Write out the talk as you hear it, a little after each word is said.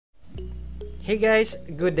Hey guys,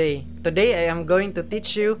 good day. Today I am going to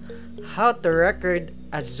teach you how to record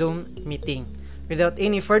a Zoom meeting. Without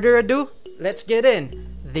any further ado, let's get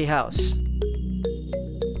in the house.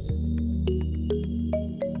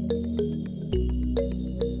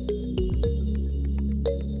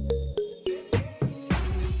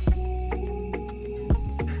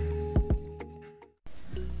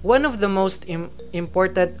 One of the most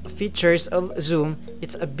important features of Zoom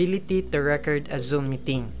is its ability to record a Zoom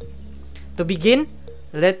meeting. To begin,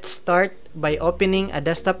 let's start by opening a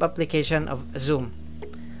desktop application of Zoom.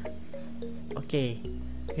 Okay,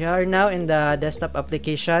 we are now in the desktop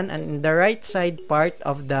application, and in the right side part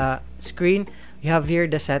of the screen, we have here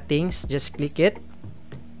the settings. Just click it,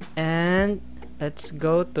 and let's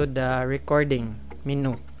go to the recording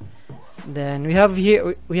menu. Then we have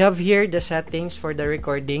here the settings for the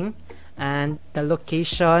recording and the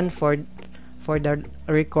location for the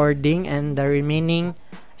recording and the remaining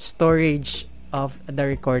storage of the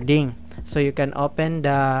recording. So you can open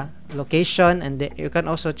the location, and you can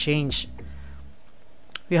also change.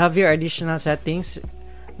 We have here additional settings.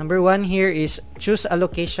 Number 1 here is choose a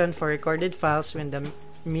location for recorded files when the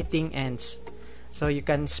meeting ends. So you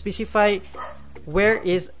can specify where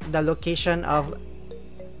is the location of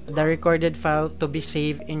the recorded file to be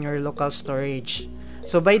saved in your local storage.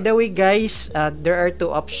 So by the way guys, there are two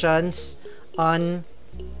options on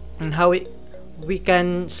how we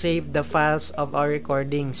can save the files of our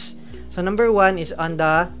recordings. So number 1 is on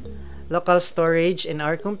the local storage in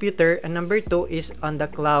our computer, and number 2 is on the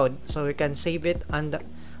cloud. So we can save it on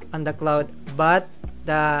the cloud, but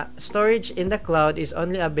the storage in the cloud is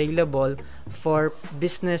only available for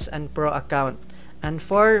business and pro account. And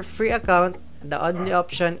for free account, the only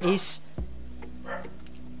option is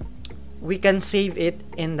we can save it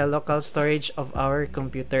in the local storage of our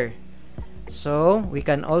computer. So we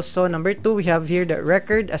can also, number 2, we have here the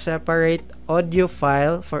record a separate audio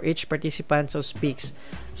file for each participant who speaks.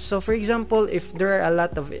 So for example, if there are a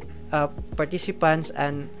lot of participants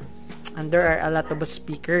and there are a lot of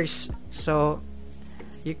speakers, so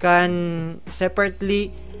you can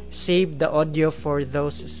separately save the audio for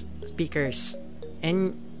those speakers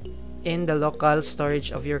in the local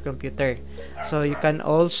storage of your computer. So you can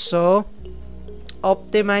also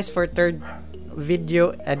optimize for third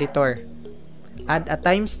video editor, add a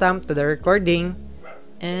timestamp to the recording,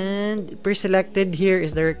 and pre-selected here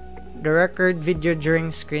is the record video during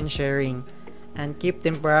screen sharing, and keep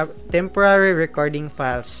temporary recording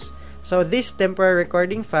files. So these temporary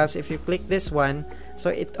recording files, if you click this one, so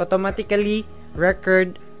it automatically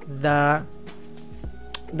record the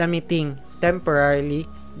meeting temporarily.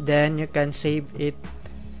 Then you can save it.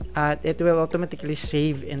 It will automatically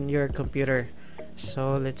save in your computer.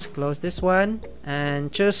 So let's close this one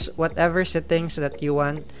and choose whatever settings that you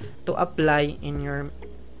want to apply in your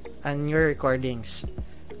recordings.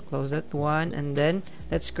 Close that one, and then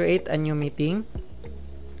let's create a new meeting.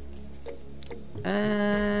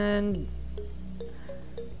 And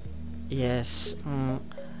yes,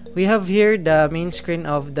 we have here the main screen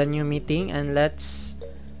of the new meeting, and let's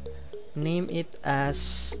name it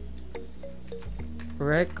as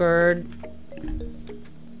record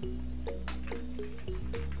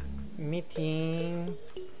meeting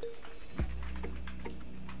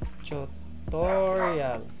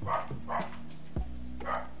tutorial.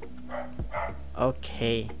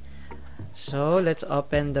 Okay, so let's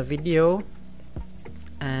open the video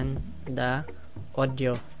and the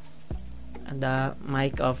audio and the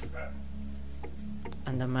mic off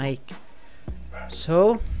and the mic.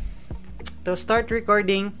 So to start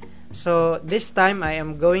recording, so this time I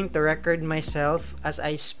am going to record myself as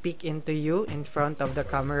I speak into you in front of the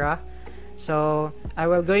camera. So I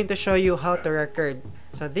will going to show you how to record.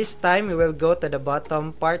 So this time we will go to the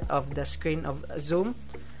bottom part of the screen of Zoom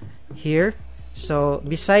here. So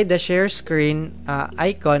beside the share screen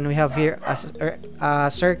icon, we have here a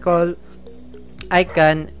circle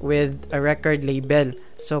icon with a record label.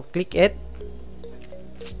 So click it,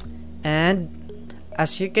 and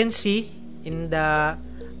as you can see in the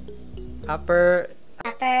upper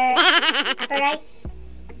right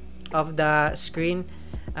of the screen,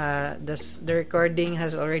 the recording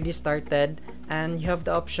has already started, and you have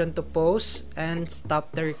the option to pause and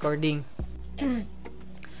stop the recording.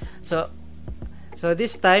 So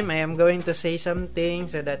this time I am going to say something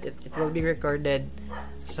so that it will be recorded.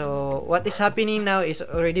 So what is happening now is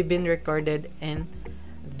already been recorded in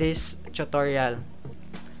this tutorial.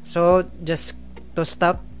 So just to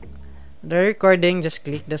stop the recording, just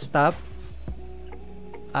click the stop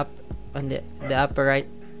up on the upper right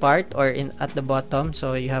part, or at the bottom.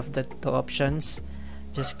 So you have the two options.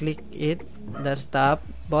 Just click it, the stop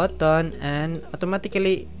button, and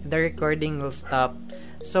automatically the recording will stop.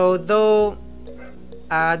 So though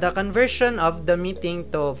the conversion of the meeting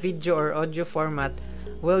to video or audio format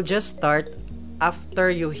will just start after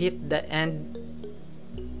you hit the end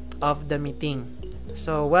of the meeting.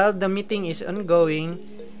 So while the meeting is ongoing,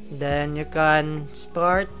 then you can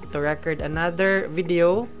start to record another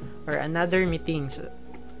video or another meeting. So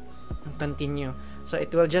continue. So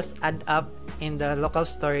it will just add up in the local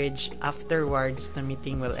storage. Afterwards the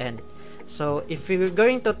meeting will end. So if you're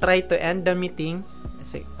going to try to end the meeting,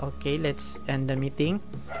 say okay, let's end the meeting,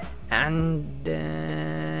 and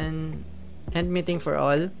then end meeting for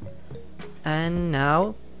all. And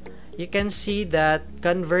now you can see that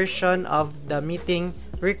conversion of the meeting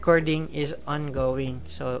recording is ongoing.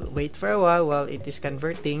 So wait for a while it is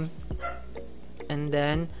converting, and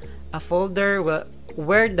then a folder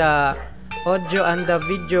where the audio and the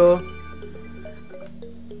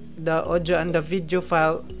video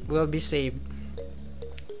file will be saved.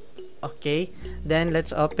 Okay, then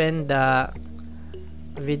let's open the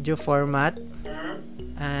video format,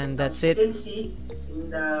 and that's it. You can see in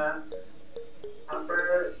the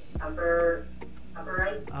upper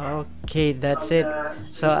right. Okay, that's it.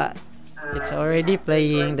 So it's already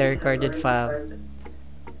playing the recorded file.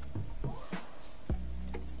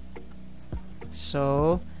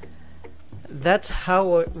 So that's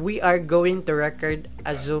how we are going to record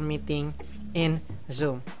a Zoom meeting in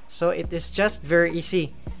Zoom. So it is just very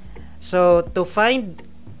easy. So to find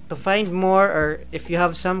more, or if you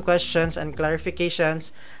have some questions and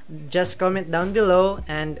clarifications, just comment down below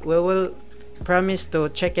and we will promise to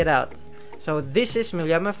check it out. So this is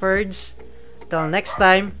Milyama Ferds. Till next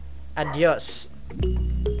time, adios.